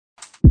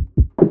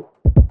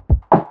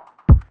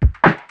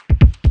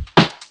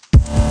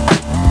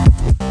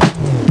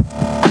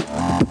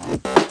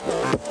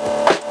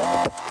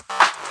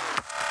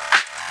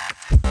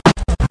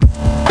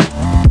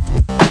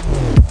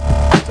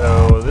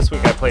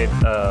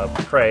played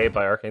Prey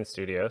by Arcane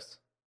Studios.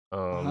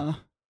 And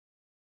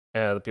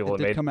the people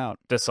that made come out.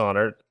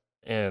 Dishonored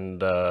and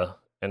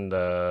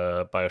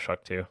BioShock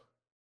 2.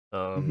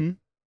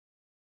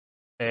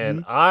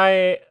 And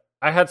I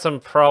had some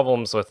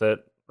problems with it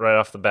right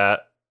off the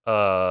bat.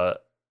 And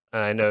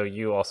I know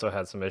you also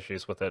had some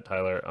issues with it,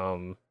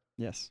 Tyler.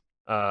 Yes.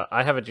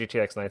 I have a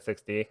GTX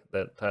 960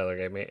 that Tyler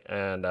gave me,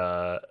 and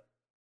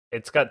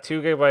it's got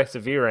 2 gigabytes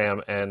of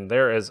VRAM, and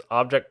there is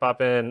object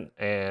pop-in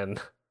and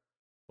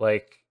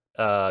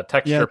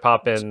texture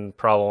pop-in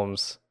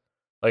problems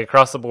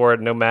across the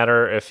board. No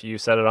matter if you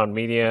set it on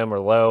medium or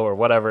low or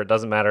whatever, it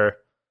doesn't matter.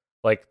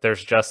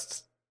 There's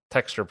just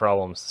texture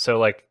problems.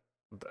 So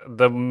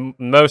the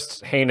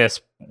most heinous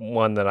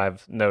one that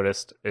I've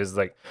noticed is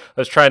I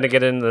was trying to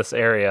get into this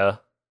area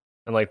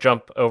and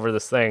jump over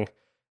this thing,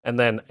 and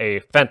then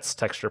a fence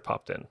texture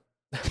popped in.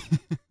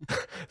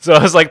 So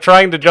I was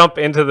trying to jump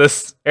into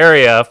this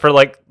area for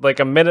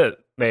a minute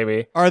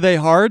maybe. Are they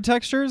hard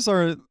textures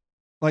or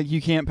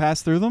you can't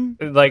pass through them?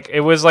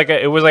 It was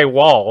a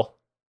wall.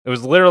 It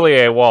was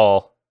literally a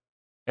wall,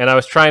 and I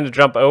was trying to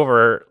jump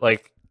over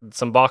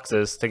some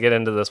boxes to get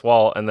into this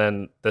wall, and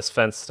then this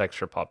fence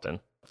texture popped in.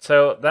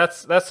 So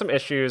that's some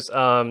issues.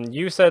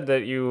 You said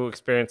that you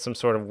experienced some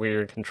sort of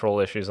weird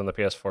control issues on the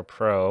PS4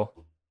 Pro.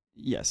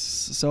 Yes.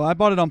 So I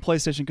bought it on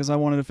PlayStation because I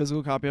wanted a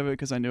physical copy of it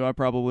because I knew I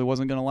probably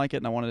wasn't going to like it,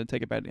 and I wanted to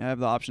take it back. I have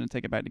the option to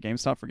take it back to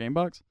GameStop for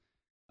GameBucks.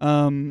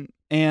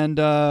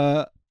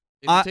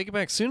 If you take it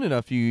back soon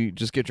enough, you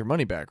just get your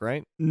money back,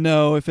 right?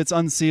 No, if it's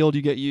unsealed,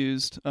 you get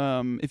used.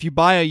 If you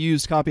buy a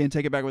used copy and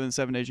take it back within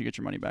 7 days, you get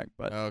your money back.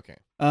 But okay.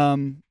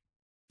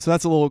 So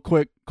that's a little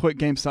quick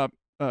GameStop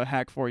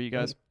hack for you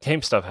guys.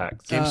 GameStop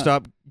hacks.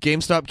 GameStop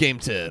Game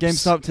Tips.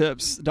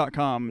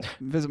 GameStoptips.com.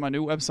 Visit my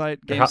new website,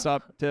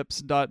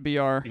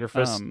 GameStoptips.br. Your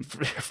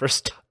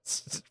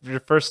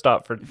first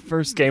stop for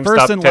GameStop.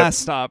 First and last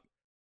stop.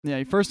 Yeah,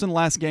 your first and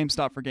last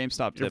GameStop for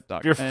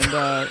GameStop.com. Your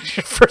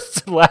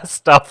first and last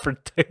stop for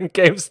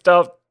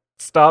GameStop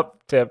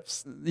stop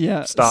tips.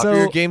 Yeah. Stop.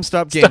 Your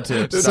GameStop Game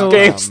Tips. So,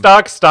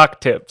 GameStop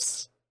stock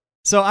tips.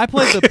 So I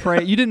played the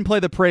Prey. You didn't play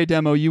the Prey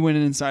demo. You went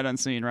in inside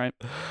unseen, right?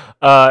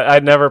 I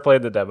never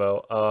played the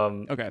demo.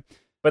 Okay.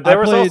 But there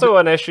was also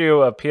an issue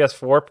of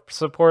PS4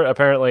 support.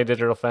 Apparently,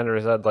 Digital Fender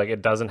said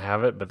it doesn't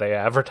have it, but they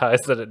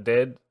advertised that it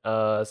did.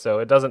 So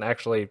it doesn't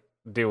actually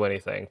do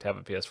anything to have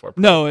a PS4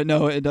 Pro.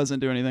 No, it doesn't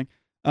do anything.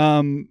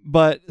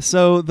 But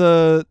so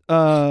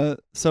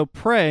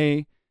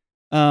Prey,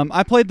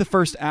 I played the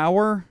first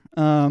hour,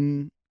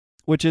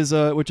 which is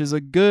a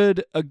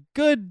good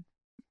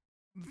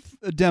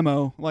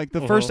demo.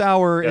 The first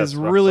hour is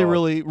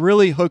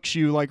really hooks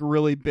you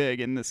really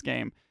big in this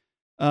game.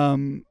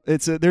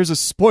 There's a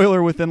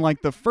spoiler within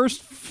the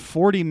first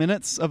 40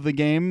 minutes of the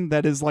game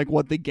that is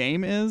what the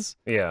game is.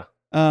 Yeah.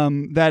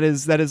 That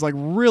is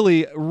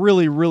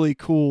really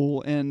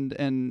cool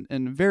and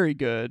very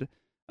good.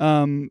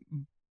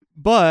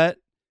 But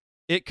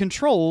it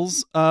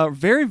controls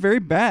very, very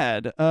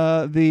bad.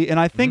 And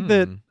I think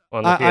that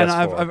on the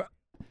PS4.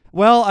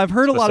 I've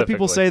heard a lot of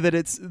people say that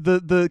it's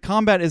the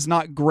combat is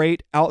not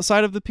great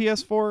outside of the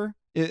PS4,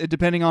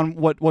 depending on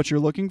what you're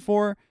looking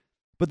for.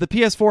 But the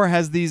PS4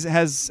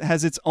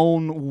 has its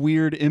own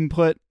weird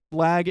input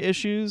lag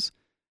issues.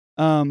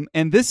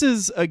 And this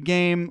is a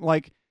game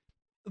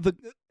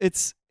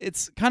it's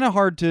kind of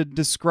hard to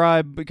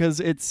describe because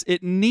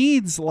it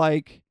needs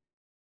the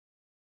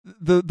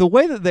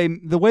way that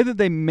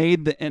they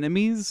made the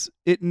enemies,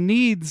 it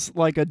needs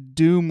a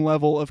Doom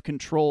level of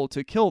control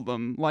to kill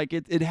them.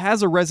 It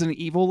has a Resident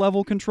Evil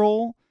level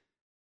control,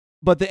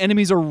 but the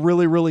enemies are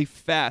really, really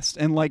fast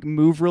and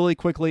move really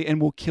quickly and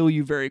will kill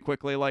you very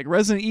quickly.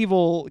 Resident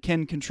Evil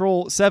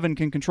 7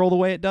 can control the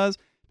way it does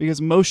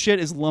because most shit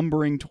is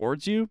lumbering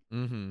towards you.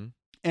 Mm-hmm.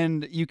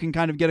 And you can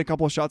kind of get a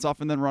couple of shots off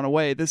and then run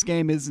away. This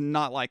game is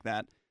not like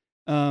that.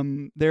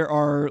 There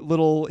are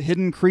little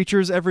hidden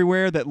creatures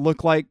everywhere that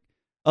look like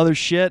other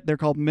shit. They're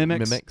called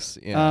mimics.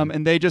 Yeah.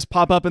 And they just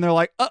pop up and they're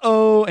like,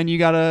 uh-oh, and you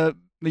gotta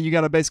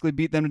basically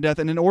beat them to death.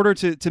 And in order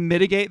to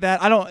mitigate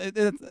that,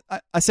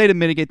 I say to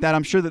mitigate that,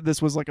 I'm sure that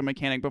this was a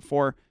mechanic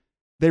before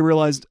they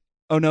realized,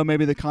 oh no,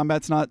 maybe the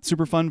combat's not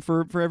super fun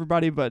for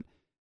everybody, but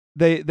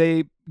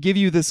they give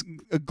you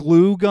a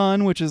glue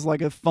gun, which is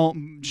a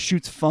foam,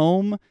 shoots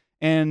foam,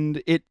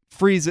 and it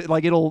freezes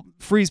it'll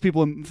freeze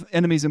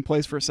enemies in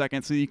place for a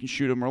second so you can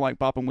shoot them or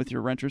pop them with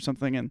your wrench or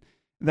something, and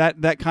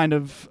that kind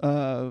of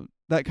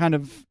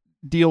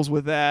deals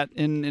with that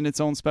in its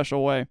own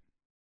special way.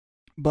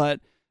 But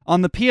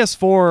on the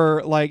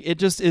PS4, it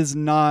just is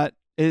not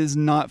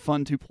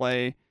fun to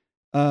play,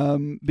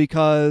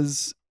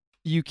 because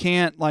you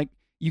can't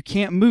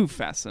move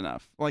fast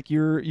enough.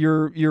 Your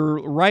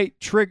right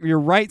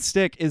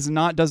stick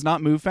does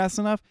not move fast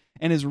enough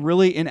and is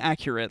really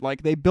inaccurate.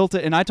 They built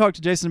it, and I talked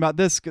to Jason about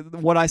this.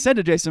 What I said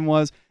to Jason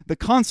was the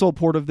console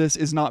port of this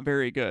is not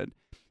very good.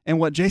 And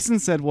what Jason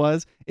said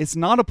was, it's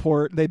not a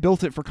port. They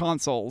built it for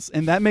consoles,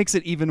 and that makes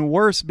it even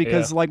worse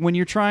because when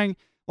you're trying,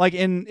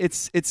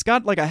 it's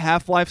got a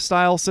Half-Life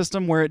style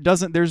system where it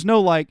doesn't. There's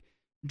no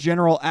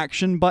general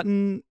action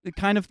button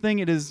kind of thing.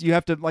 It is, you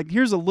have to, like,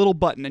 here's a little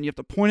button and you have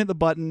to point at the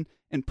button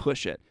and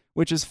push it,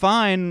 which is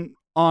fine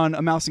on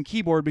a mouse and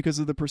keyboard because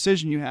of the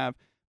precision you have.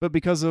 But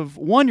because of,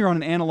 one, you're on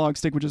an analog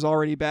stick, which is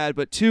already bad,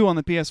 but two, on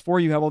the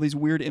PS4, you have all these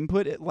weird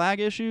input lag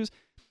issues.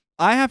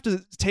 I have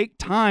to take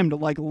time to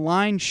like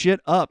line shit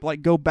up,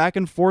 like go back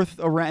and forth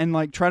around and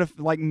like try to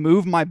like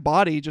move my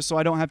body just so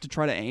I don't have to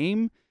try to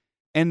aim.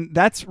 And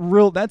that's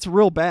real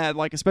bad,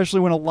 like especially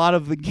when a lot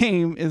of the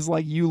game is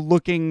like you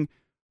looking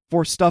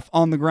for stuff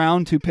on the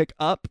ground to pick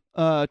up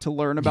to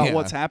learn about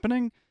what's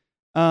happening.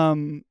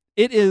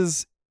 It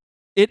is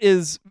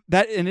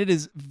that, and it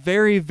is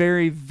very,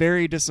 very,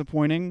 very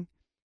disappointing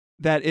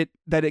that it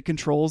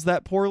controls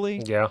that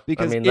poorly. Yeah,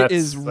 because I mean, it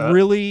is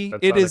really,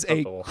 it is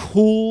a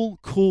unacceptable.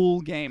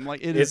 cool game. Like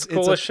it's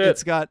cool as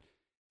shit.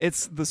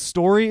 It's the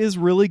story is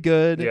really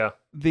good. Yeah.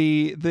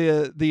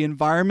 The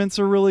environments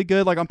are really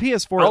good. Like on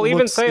PS4, I'll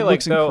even say,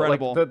 like, though,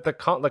 incredible. like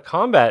the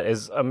combat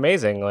is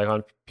amazing. Like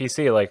on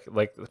PC,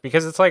 like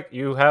because it's like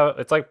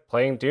it's like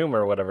playing Doom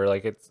or whatever.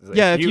 Like it's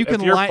if you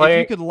could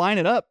line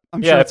it up,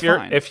 I'm sure it's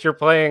fine. If you're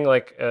playing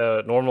like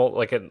a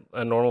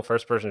normal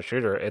first person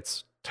shooter,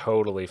 it's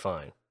totally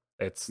fine.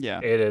 It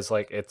is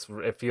like it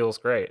feels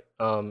great.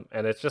 And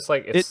it's just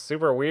like it's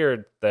super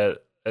weird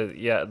that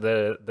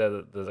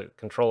the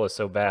control is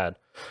so bad,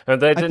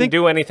 and they didn't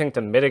do anything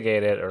to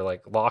mitigate it or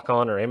like lock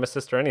on or aim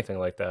assist or anything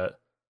like that.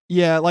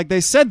 Yeah, like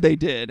they said they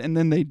did, and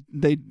then they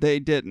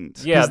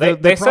didn't. Yeah,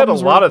 they said a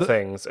lot of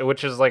things,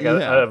 which is like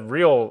a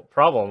real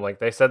problem. Like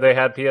they said they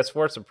had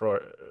PS4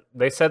 support.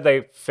 They said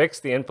they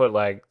fixed the input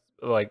lag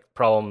like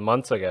problem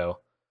months ago.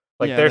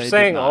 Like they're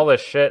saying all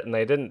this shit, and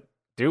they didn't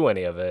do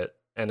any of it.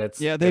 And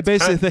they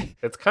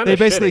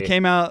basically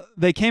came out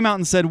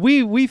and said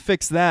we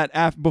fixed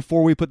that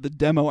before we put the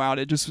demo out.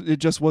 It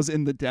just was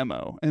in the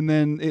demo, and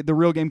then the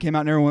real game came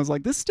out and everyone was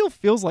like, this still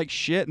feels like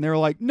shit, and they were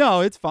like,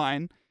 no, it's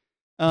fine.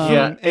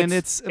 And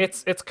it's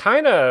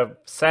kind of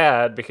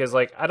sad because,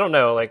 like, I don't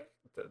know, like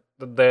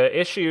the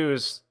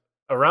issues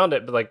around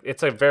it, but like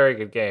it's a very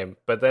good game,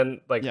 but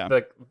then like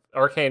the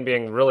Arcane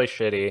being really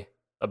shitty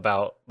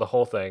about the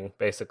whole thing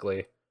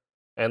basically,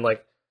 and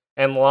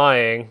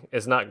lying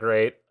is not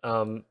great. I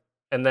don't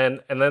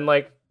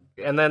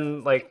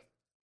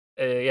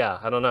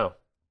know.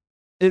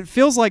 It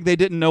feels like they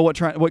didn't know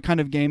what kind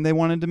of game they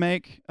wanted to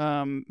make,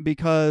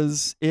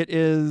 because it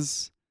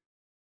is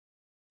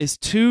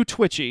too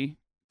twitchy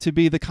to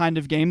be the kind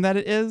of game that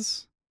it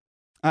is.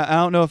 I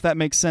don't know if that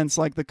makes sense.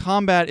 Like the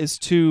combat is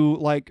too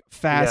like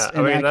fast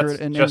and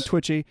accurate and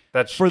twitchy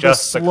for the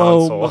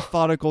slow,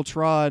 methodical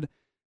trod.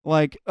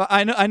 Like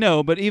I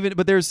know, but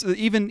there's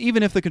even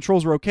if the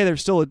controls were okay,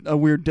 there's still a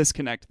weird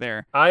disconnect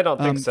there. I don't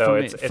think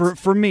so.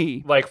 For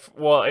me. Like,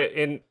 well,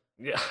 I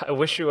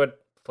wish you had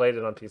played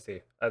it on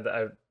PC.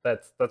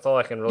 That's all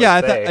I can really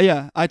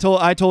say.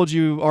 I told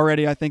you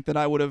already. I think that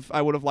I would have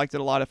liked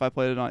it a lot if I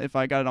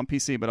got it on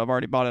PC, but I've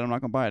already bought it. I'm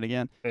not gonna buy it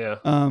again. Yeah.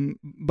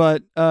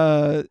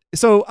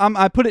 So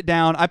I put it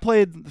down. I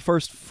played the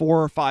first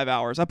 4 or 5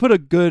 hours. I put a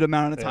good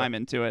amount of time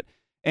into it,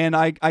 and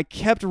I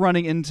kept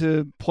running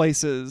into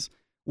places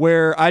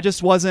where I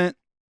just wasn't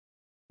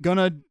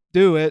gonna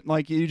do it.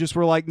 Like you just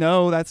were like,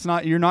 no,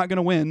 you're not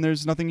gonna win.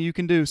 There's nothing you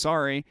can do.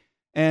 Sorry.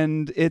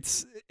 And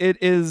it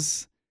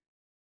is.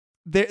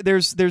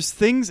 There's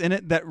things in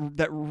it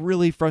that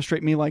really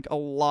frustrate me like a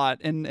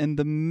lot, and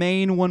the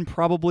main one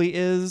probably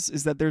is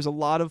that there's a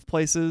lot of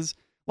places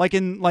like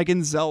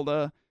in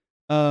Zelda,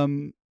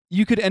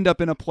 you could end up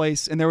in a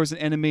place and there was an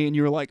enemy and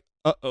you were like,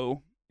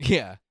 uh-oh.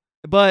 Yeah.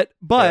 But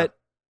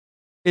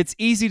it's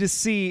easy to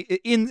see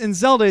in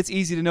Zelda. It's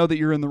easy to know that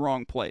you're in the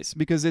wrong place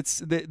because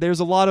there's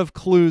a lot of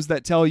clues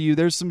that tell you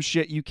there's some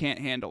shit you can't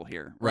handle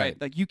here, right?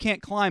 Like you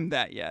can't climb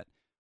that yet,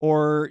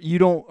 or you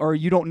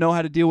don't know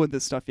how to deal with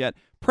this stuff yet.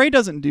 Prey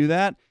doesn't do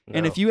that,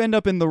 and if you end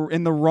up in the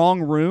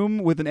wrong room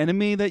with an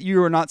enemy that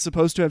you are not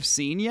supposed to have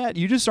seen yet,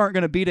 you just aren't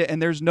going to beat it,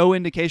 and there's no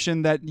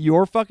indication that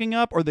you're fucking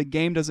up or the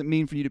game doesn't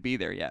mean for you to be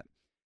there yet,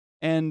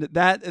 and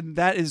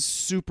that is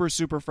super,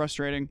 super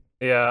frustrating.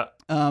 Yeah.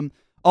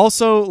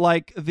 Also,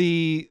 like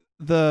the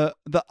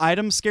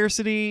item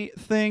scarcity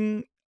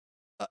thing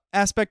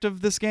aspect of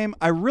this game,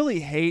 I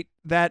really hate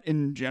that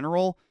in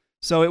general.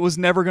 So it was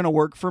never going to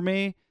work for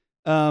me.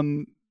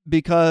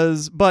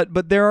 Because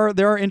there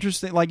are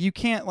interesting, like you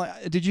can't,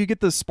 like, did you get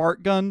the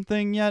spark gun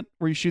thing yet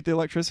where you shoot the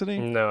electricity?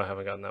 No, I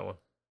haven't gotten that one.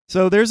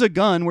 So there's a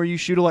gun where you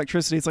shoot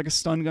electricity. It's like a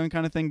stun gun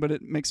kind of thing, but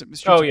it makes it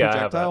shoots a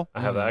projectile.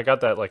 I have that. I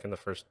got that like in the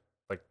first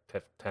like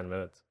 10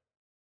 minutes.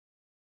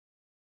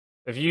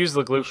 If you use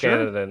the glue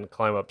cannon and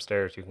climb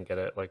upstairs, you can get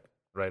it like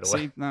right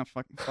away. See, nah,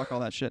 fuck all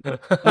that shit.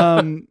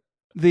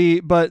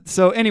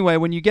 So anyway,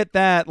 when you get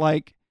that,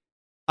 like,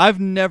 I have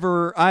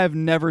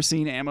never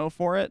seen ammo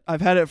for it.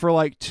 I've had it for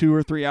like 2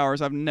 or 3 hours.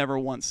 I've never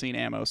once seen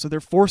ammo. So they're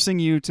forcing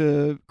you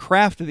to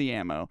craft the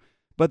ammo,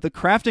 but the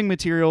crafting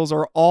materials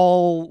are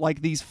all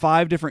like these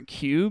 5 different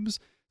cubes.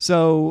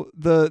 So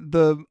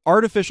the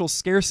artificial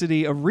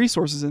scarcity of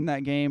resources in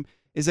that game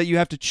is that you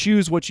have to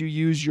choose what you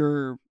use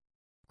your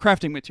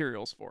crafting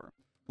materials for.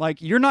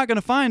 Like, you're not going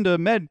to find a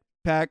med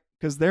pack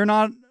because they're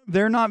not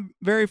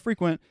very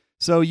frequent.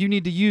 So you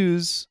need to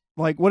use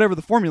like whatever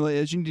the formula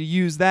is. You need to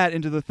use that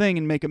into the thing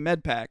and make a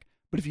med pack.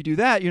 But if you do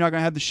that, you're not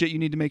gonna have the shit you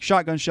need to make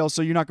shotgun shells.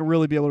 So you're not gonna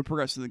really be able to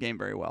progress through the game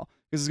very well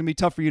because it's gonna be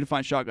tough for you to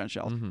find shotgun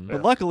shells.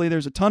 But luckily,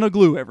 there's a ton of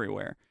glue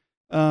everywhere.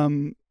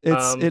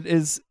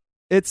 It's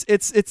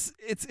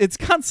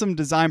got some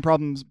design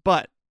problems,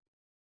 but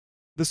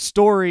the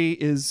story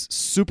is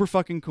super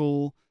fucking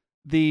cool.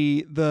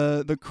 The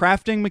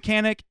crafting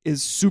mechanic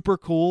is super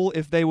cool.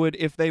 If they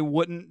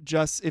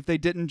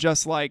didn't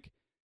just like,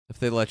 if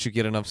they let you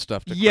get enough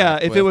stuff to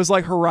if with. it was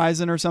like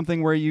Horizon or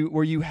something where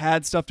you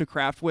had stuff to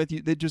craft with,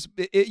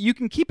 you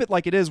can keep it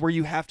like it is where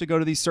you have to go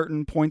to these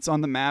certain points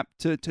on the map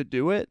to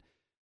do it.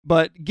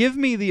 But give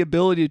me the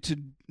ability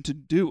to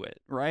do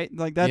it, right?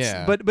 Like that's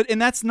but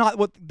that's not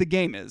what the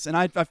game is. And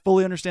I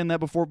fully understand that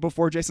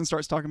before Jason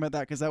starts talking about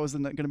that, because that was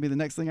going to be the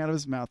next thing out of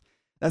his mouth.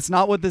 That's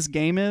not what this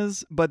game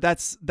is, but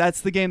that's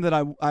the game that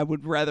I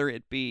would rather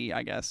it be,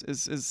 I guess,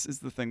 is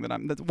the thing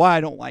that's why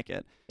I don't like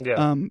it.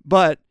 Yeah.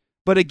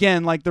 But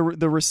again, like the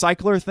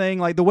recycler thing,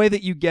 like the way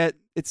that you get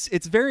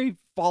it's very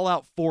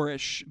Fallout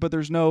 4-ish, but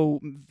there's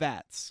no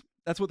VATS.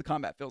 That's what the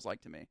combat feels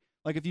like to me.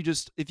 Like if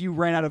you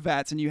ran out of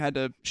VATS and you had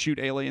to shoot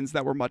aliens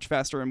that were much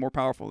faster and more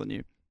powerful than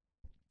you.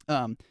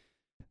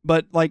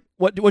 But like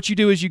what you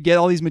do is you get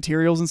all these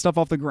materials and stuff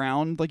off the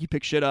ground, like you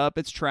pick shit up,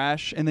 it's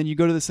trash, and then you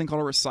go to this thing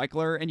called a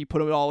recycler and you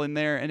put it all in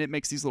there and it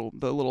makes the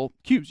little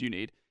cubes you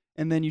need.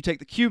 And then you take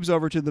the cubes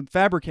over to the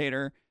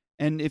fabricator,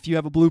 and if you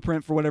have a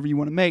blueprint for whatever you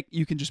want to make,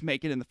 you can just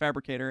make it in the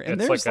fabricator.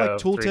 And it's there's like a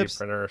tooltips 3D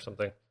printer or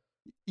something.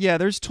 Yeah,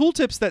 there's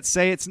tooltips that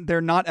say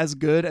they're not as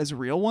good as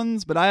real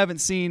ones, but I haven't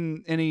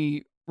seen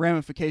any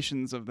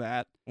ramifications of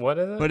that. What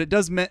is it? But it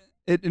does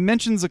it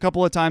mentions a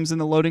couple of times in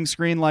the loading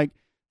screen, like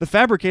the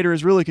fabricator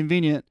is really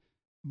convenient,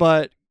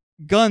 but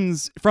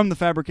guns from the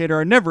fabricator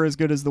are never as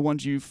good as the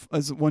ones you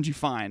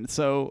find.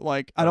 So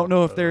like I don't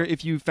know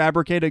if you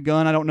fabricate a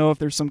gun, I don't know if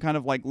there's some kind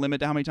of like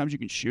limit to how many times you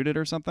can shoot it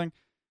or something,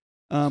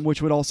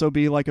 which would also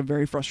be like a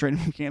very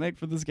frustrating mechanic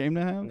for this game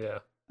to have. Yeah.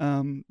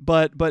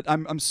 But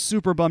I'm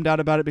super bummed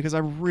out about it because I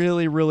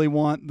really, really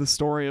want the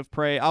story of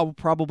Prey. I'll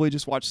probably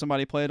just watch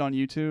somebody play it on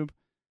YouTube.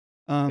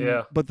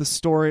 But the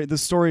story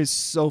is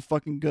so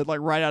fucking good. Like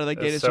right out of the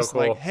gate, it's so just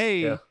cool. like, hey,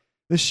 Yeah.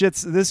 this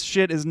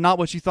shit is not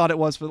what you thought it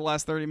was for the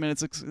last 30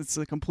 minutes. It's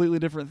a completely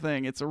different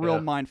thing. It's a real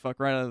mindfuck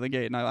right out of the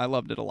gate, and I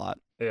loved it a lot.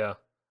 Yeah.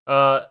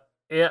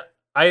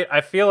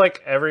 I feel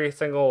like every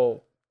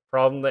single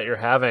problem that you're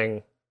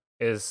having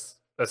is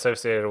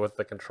associated with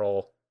the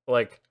control.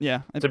 Like,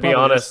 to be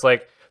honest, is.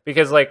 like,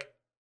 because like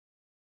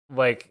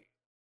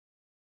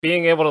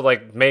being able to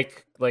like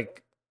make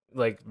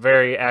like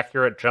very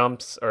accurate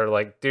jumps or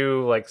like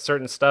do like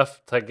certain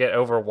stuff to get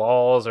over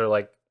walls or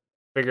like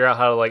figure out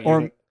how to like you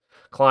can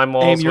climb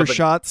walls, aim your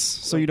shots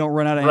so you don't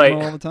run out of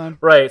ammo all the time.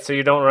 Right, so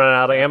you don't run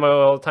out of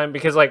ammo all the time,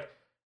 because like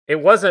it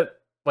wasn't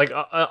like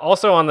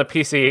also on the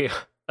PC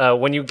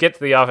when you get to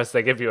the office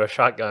they give you a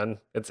shotgun.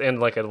 It's in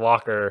like a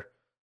locker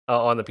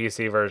on the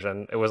PC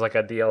version. It was like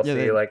a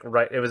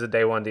DLC, it was a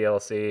day one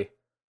DLC.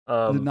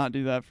 Did not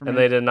do that for me. And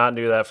they did not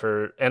do that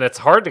and it's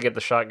hard to get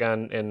the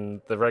shotgun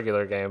in the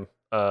regular game.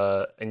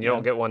 And you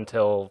don't get one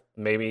till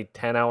maybe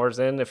 10 hours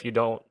in if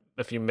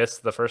you miss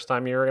the first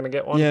time you were going to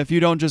get one. Yeah, if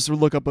you don't just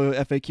look up a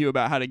FAQ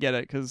about how to get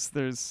it, because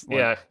there's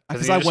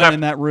because I went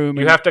in that room.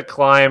 You have to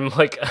climb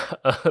like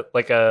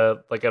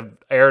a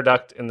air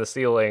duct in the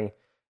ceiling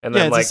and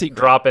then like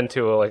drop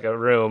into a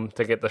room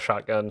to get the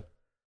shotgun.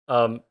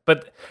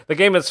 But the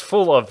game is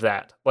full of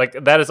that.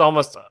 Like that is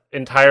almost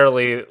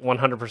entirely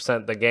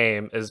 100% the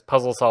game is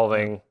puzzle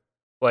solving,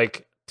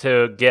 like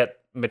to get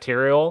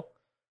material.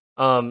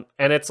 And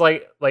it's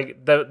like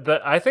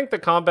the I think the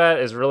combat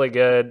is really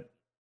good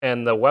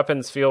and the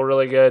weapons feel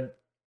really good,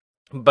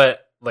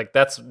 but like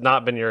that's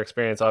not been your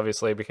experience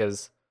obviously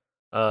because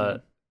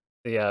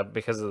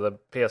because of the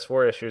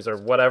PS4 issues or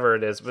whatever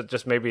it is, but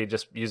just maybe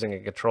just using a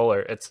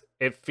controller.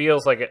 It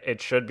feels like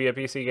it should be a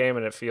PC game,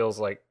 and it feels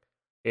like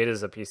it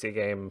is a PC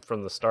game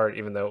from the start,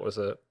 even though it was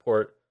a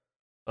port.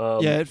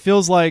 It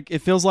feels like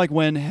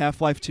when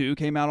Half-Life 2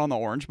 came out on the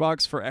orange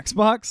box for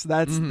Xbox.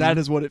 That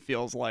is what it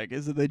feels like.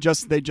 Is that they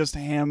just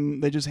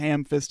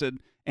ham-fisted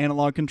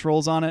analog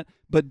controls on it,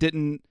 but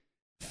didn't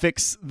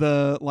fix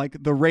the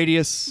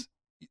radius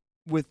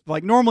with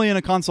like normally in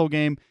a console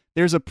game.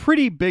 There's a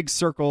pretty big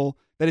circle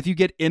that if you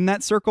get in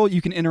that circle,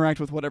 you can interact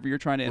with whatever you're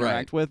trying to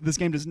interact with. This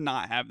game does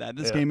not have that.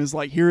 This game is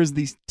like, here is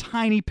these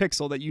tiny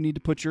pixel that you need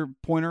to put your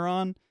pointer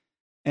on,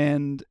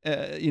 and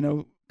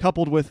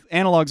coupled with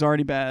analog's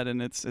already bad,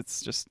 and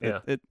it's just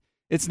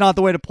it's not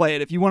the way to play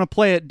it. If you want to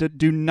play it,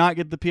 do not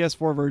get the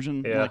PS4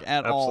 version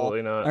at all.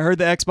 Absolutely not. I heard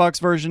the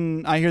Xbox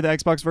version. I hear the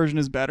Xbox version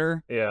is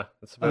better. Yeah,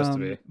 it's supposed to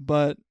be.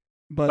 But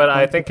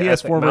I think the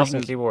PS4 mouse version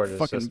and keyboard is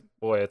fucking, just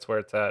it's where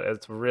it's at.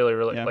 It's really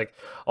like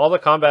all the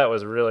combat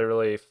was really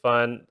really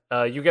fun.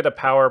 You get a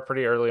power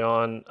pretty early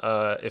on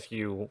if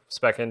you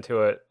spec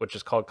into it, which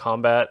is called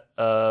combat.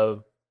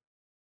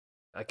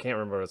 I can't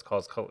remember what it's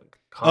called. It's called Oh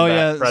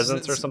combat yeah,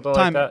 presence or something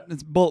time, like that.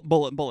 It's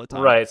bullet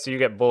time. Right. So you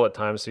get bullet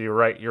time. So your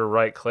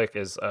right click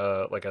is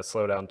like a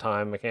slowdown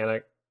time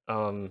mechanic.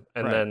 And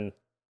Right. then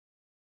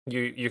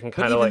you can But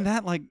kind of even like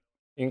that, like,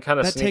 you can kind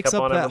of that sneak takes up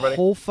up on that everybody.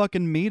 whole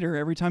fucking meter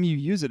every time you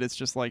use it. It's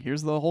just like,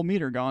 here's the whole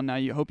meter gone. Now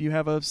you hope you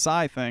have a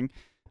psi thing.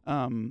 It I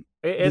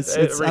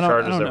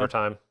recharges don't over know.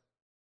 time.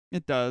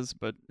 It does,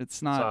 but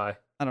it's not. Sigh.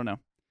 I don't know.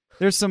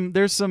 There's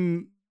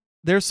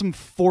some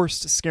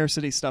forced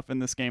scarcity stuff in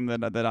this game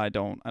that I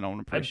don't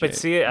appreciate. But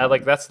see,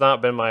 that's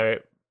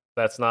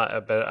not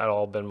a bit at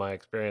all been my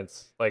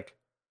experience. Like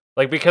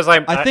because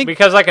I think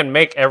because I can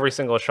make every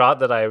single shot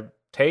that I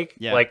take.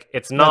 Yeah. Like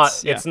it's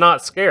That's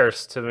not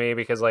scarce to me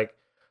because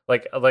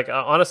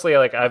honestly,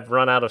 like I've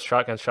run out of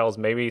shotgun shells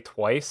maybe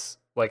twice,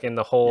 like in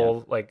the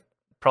whole like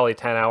probably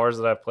 10 hours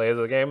that I've played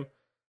the game.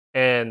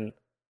 And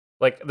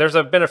like there's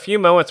been a few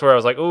moments where I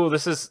was like, "Ooh,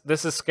 this is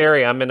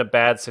scary. I'm in a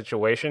bad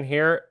situation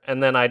here."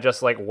 And then I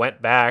just like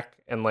went back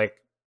and like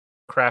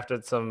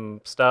crafted some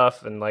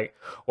stuff and like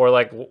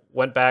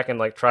went back and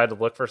like tried to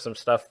look for some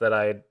stuff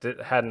that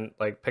hadn't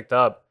like picked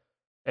up,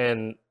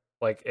 and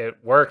like it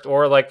worked.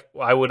 Or like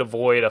I would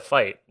avoid a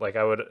fight. Like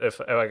I would, if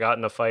I got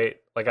in a fight,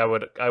 like I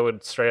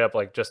would straight up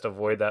like just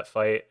avoid that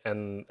fight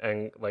and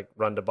like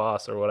run to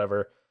boss or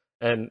whatever.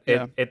 And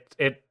it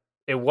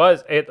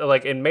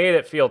made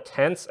it feel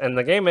tense, and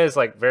the game is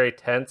like very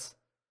tense,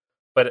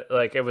 but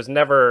like it was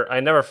never,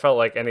 I never felt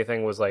like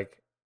anything was like,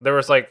 there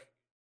was like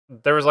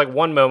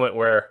one moment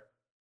where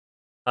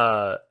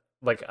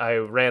like I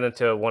ran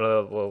into one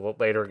of the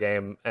later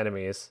game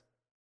enemies,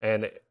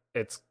 and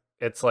it's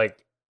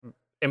like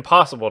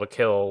impossible to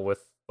kill with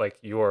like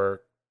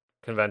your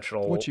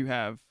conventional what you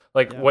have.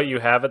 what you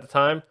have at the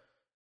time.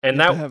 And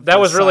You have to have that the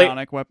was really,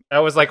 psionic weapon. I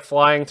was like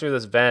flying through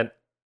this vent,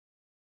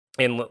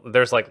 and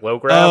there's like low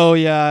grab. Oh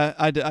yeah,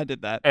 I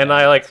did that. And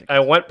yeah, I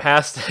went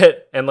past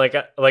it, and like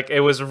it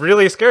was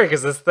really scary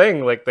because this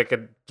thing like that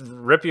could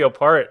rip you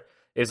apart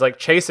is like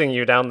chasing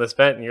you down this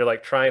vent, and you're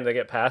like trying to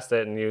get past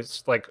it, and you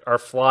just, like are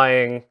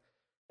flying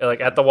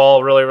like at the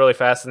wall really really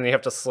fast, and then you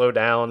have to slow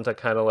down to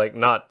kind of like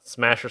not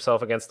smash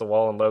yourself against the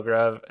wall in low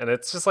grav. And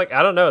it's just like,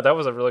 I don't know, that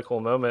was a really cool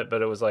moment,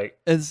 but it was like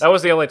that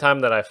was the only time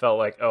that I felt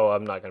like, oh,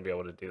 I'm not gonna be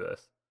able to do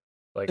this.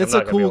 Like it's I'm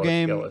not a gonna be cool able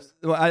to kill game. this.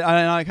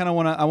 I kind of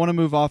want to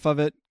move off of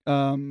it,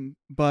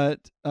 but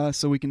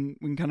so we can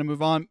kind of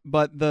move on.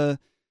 But the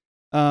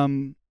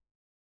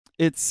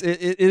it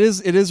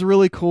is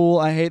really cool.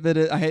 I hate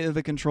that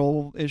the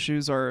control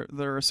issues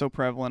they're so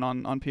prevalent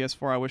on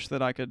PS4. I wish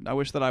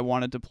that I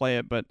wanted to play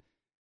it, but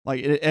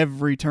like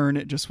every turn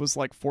it just was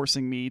like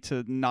forcing me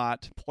to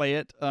not play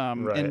it.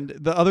 Right. And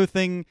the other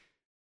thing,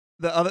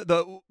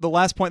 the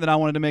last point that I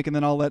wanted to make, and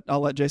then I'll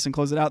let Jason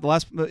close it out. The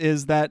last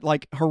is that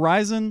like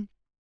Horizon,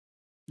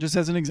 just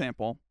as an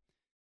example,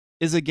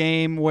 is a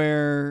game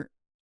where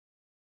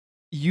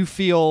you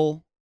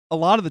feel a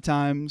lot of the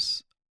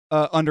times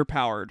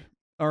underpowered,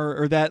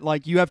 or that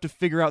like you have to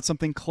figure out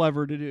something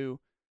clever to do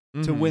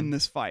to win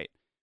this fight.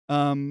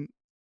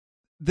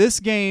 This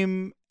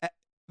game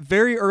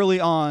very early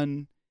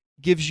on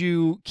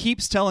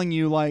keeps telling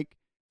you like,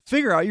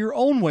 figure out your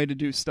own way to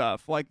do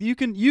stuff. Like you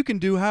can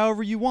do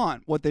however you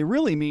want. What they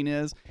really mean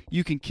is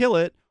you can kill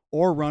it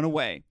or run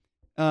away.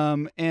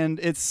 And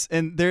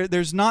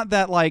there's not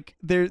that like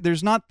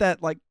there's not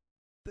that like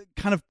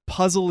kind of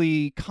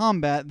puzzly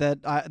combat that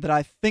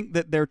I think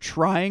that they're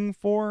trying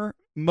for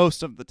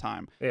most of the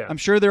time. Yeah. I'm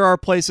sure there are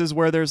places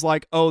where there's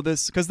like, oh,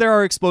 this, because there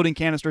are exploding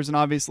canisters, and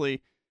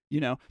obviously,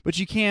 but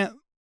you can't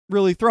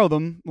really throw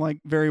them like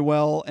very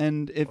well.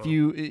 And if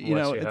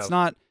it's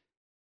not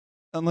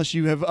unless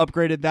you have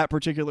upgraded that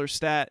particular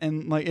stat,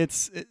 and like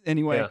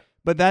anyway. Yeah.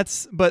 But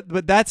that's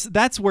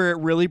where it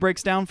really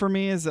breaks down for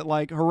me, is that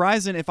like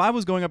Horizon, if I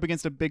was going up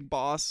against a big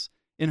boss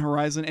in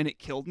Horizon and it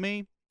killed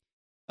me,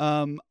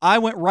 I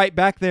went right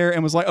back there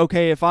and was like,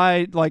 okay, if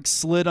I like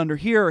slid under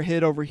here or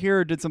hid over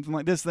here or did something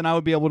like this, then I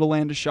would be able to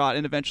land a shot,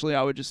 and eventually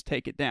I would just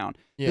take it down.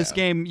 Yeah. This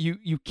game,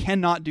 you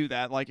cannot do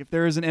that. Like if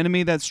there is an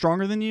enemy that's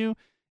stronger than you,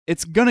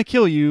 it's gonna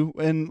kill you.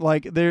 And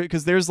like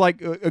because there's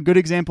like a good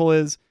example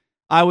is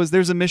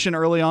there's a mission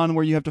early on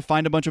where you have to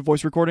find a bunch of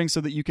voice recordings so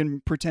that you can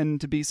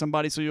pretend to be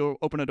somebody, so you'll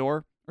open a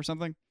door or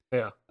something.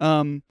 Yeah.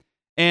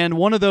 And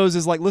one of those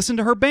is like, listen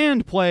to her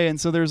band play.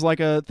 And so there's like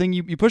a thing,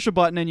 you push a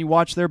button and you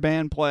watch their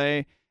band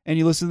play and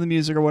you listen to the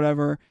music or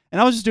whatever. And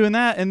I was just doing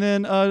that, and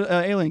then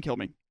alien killed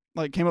me.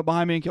 Like came up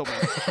behind me and killed me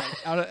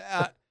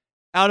like,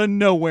 out of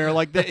nowhere.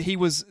 Like it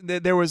was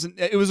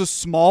a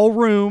small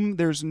room.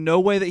 There's no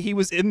way that he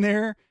was in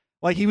there.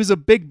 Like he was a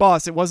big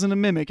boss. It wasn't a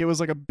mimic. It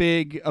was like a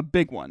big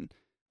one.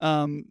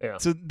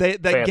 So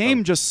that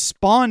game just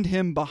spawned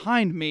him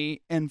behind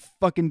me and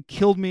fucking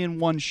killed me in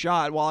one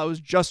shot while I was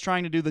just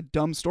trying to do the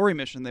dumb story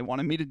mission they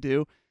wanted me to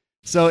do.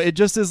 So it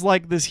just is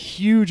like this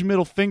huge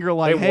middle finger,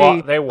 like, they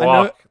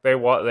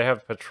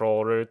have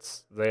patrol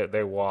routes.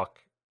 They walk.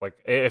 Like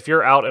if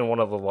you're out in one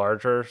of the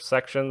larger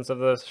sections of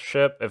the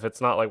ship, if it's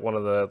not like one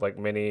of the like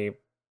mini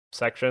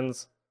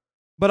sections,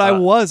 But I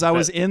was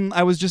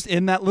just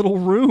in that little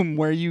room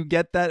where you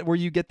get that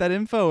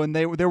info, and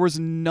there was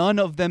none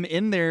of them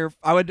in there.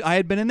 I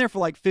had been in there for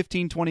like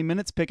 15, 20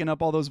 minutes picking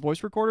up all those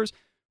voice recorders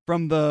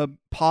from the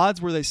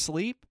pods where they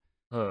sleep.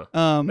 Huh.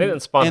 They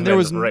didn't spawn and him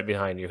in right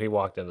behind you. He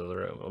walked into the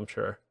room, I'm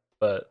sure.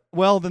 But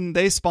then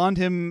they spawned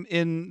him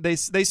in. They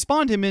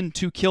spawned him in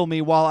to kill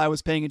me while I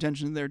was paying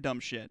attention to their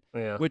dumb shit.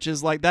 Yeah. Which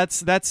is like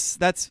that's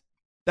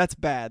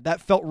bad. That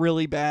felt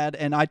really bad,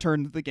 and I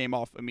turned the game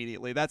off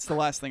immediately. That's the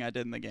last thing I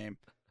did in the game.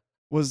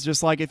 Was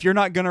just like, if you're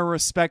not gonna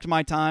respect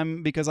my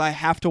time because I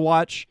have to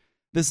watch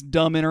this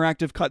dumb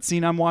interactive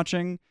cutscene I'm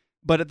watching,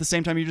 but at the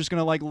same time you're just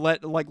gonna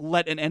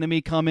let an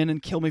enemy come in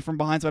and kill me from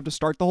behind, so I have to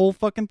start the whole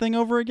fucking thing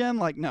over again.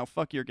 Like, no,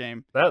 fuck your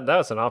game. That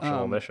was an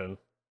optional mission.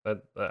 I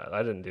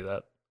didn't do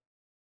that.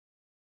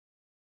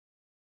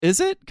 Is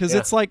it? Because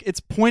it's like it's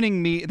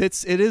pointing me.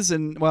 It is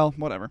in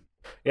whatever.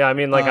 Yeah, I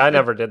mean, like I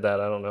never did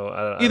that. I don't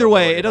know. Either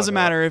way, it doesn't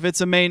matter if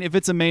it's a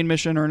main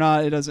mission or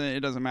not. It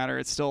doesn't matter.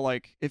 It's still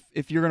like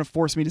if you're gonna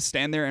force me to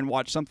stand there and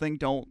watch something,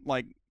 don't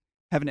like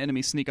have an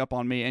enemy sneak up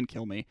on me and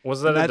kill me.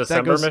 Was that a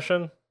December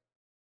mission?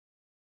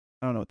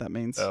 I don't know what that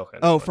means. Oh, okay,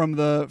 oh from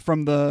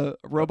the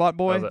robot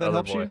boy that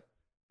helps you?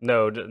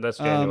 No, that's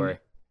January.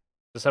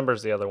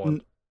 December's the other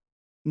one.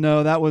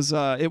 No, that was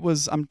it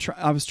was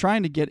I was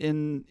trying to get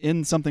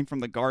in something from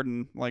the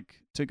garden,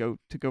 like to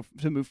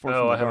move forward.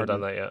 Oh, I haven't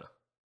done that yet.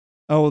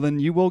 Oh, then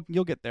you'll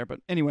get there.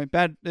 But anyway,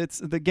 bad. It's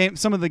the game.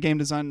 Some of the game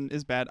design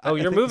is bad. Oh,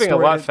 you're moving a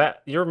lot fast.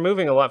 You're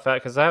moving a lot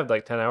fast because I have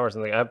like 10 hours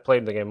in the. I've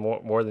played the game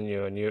more than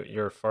you, and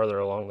you're farther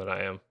along than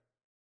I am.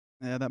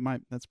 Yeah,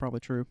 that's probably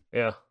true.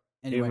 Yeah,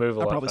 anyway, you move a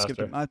lot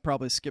faster. I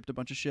probably skipped a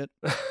bunch of shit.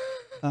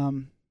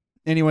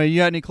 Anyway, you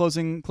got any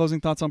closing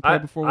thoughts on Prey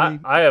before we?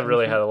 I have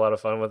really had a lot of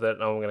fun with it,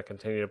 and I'm going to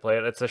continue to play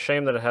it. It's a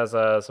shame that it has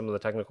some of the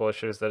technical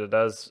issues that it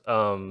does.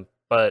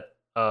 But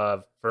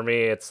for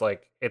me, it's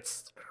like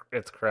it's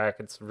crack.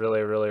 It's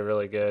really, really,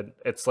 really good.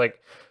 It's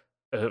like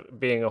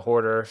being a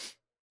hoarder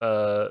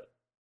on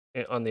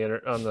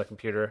the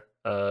computer.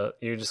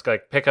 You just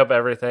like pick up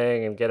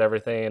everything and get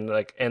everything,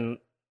 and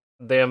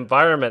the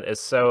environment is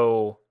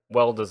so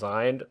well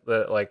designed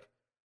that like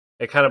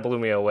it kind of blew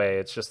me away.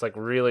 It's just like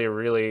really,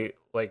 really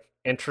like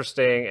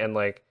interesting, and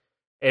like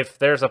if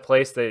there's a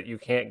place that you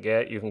can't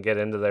get, you can get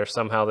into there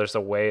somehow. There's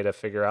a way to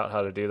figure out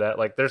how to do that.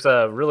 Like there's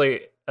a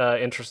really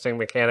interesting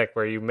mechanic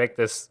where you make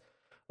this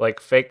like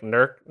fake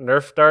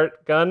Nerf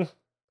dart gun,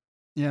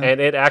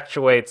 and it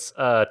actuates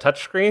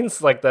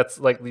touchscreens. Like that's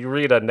like you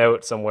read a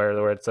note somewhere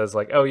where it says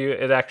like, oh,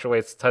 it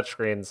actuates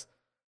touchscreens,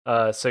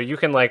 so you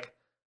can like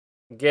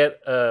get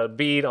a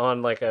bead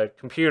on like a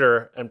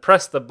computer and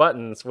press the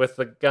buttons with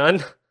the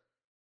gun.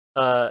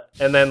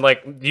 And then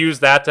like use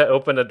that to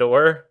open a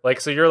door.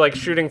 Like so you're like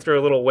shooting through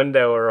a little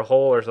window or a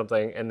hole or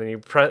something, and then you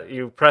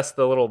press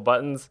the little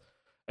buttons,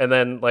 and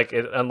then like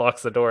it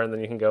unlocks the door, and then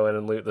you can go in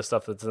and loot the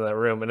stuff that's in that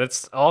room. And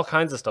it's all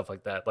kinds of stuff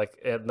like that.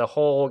 Like the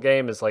whole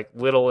game is like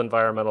little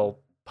environmental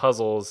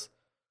puzzles,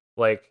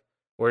 like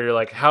where you're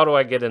like, how do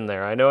I get in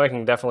there? I know I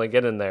can definitely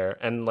get in there,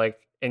 and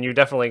you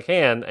definitely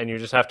can, and you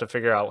just have to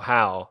figure out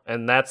how.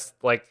 And that's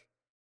like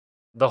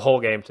the whole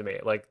game to me.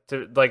 Like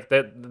you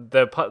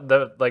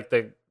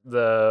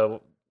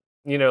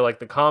know, like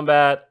the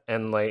combat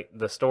and like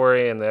the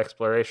story and the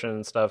exploration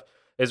and stuff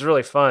is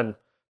really fun,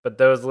 but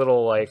those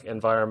little like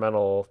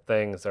environmental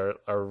things are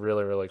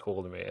really, really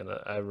cool to me, and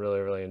I really,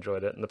 really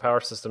enjoyed it. And the power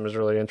system is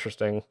really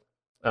interesting.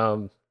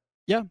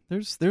 Yeah,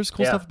 there's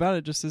cool stuff about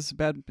it. Just as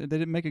bad, they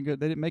didn't make it good.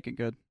 They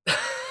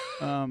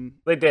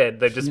did.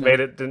 They just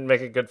didn't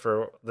make it good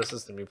for the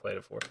system you played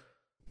it for.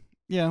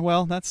 Yeah,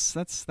 well, that's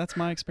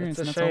my experience,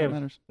 and that's all that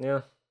matters.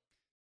 Yeah.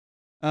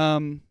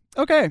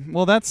 Okay,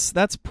 well that's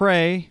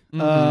Prey.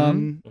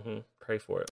 Pray for it.